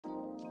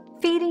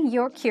feeding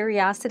your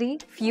curiosity,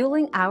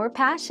 fueling our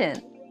passion.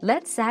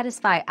 Let's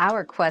satisfy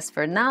our quest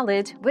for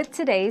knowledge with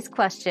today's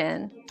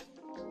question.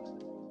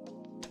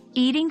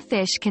 Eating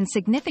fish can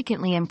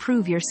significantly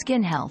improve your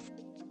skin health.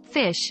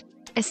 Fish,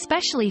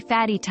 especially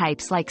fatty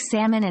types like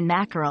salmon and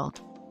mackerel,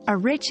 are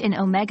rich in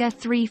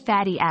omega-3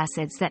 fatty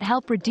acids that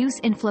help reduce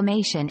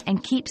inflammation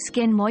and keep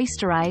skin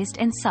moisturized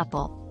and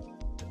supple.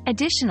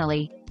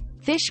 Additionally,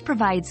 fish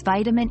provides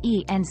vitamin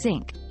E and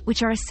zinc,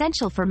 which are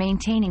essential for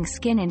maintaining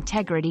skin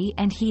integrity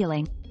and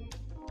healing.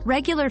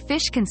 Regular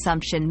fish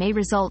consumption may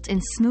result in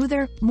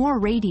smoother, more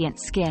radiant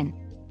skin.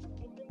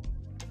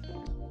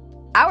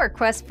 Our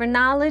quest for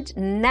knowledge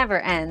never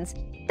ends.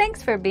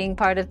 Thanks for being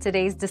part of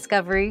today's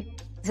discovery.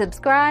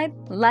 Subscribe,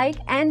 like,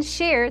 and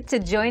share to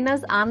join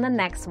us on the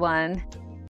next one.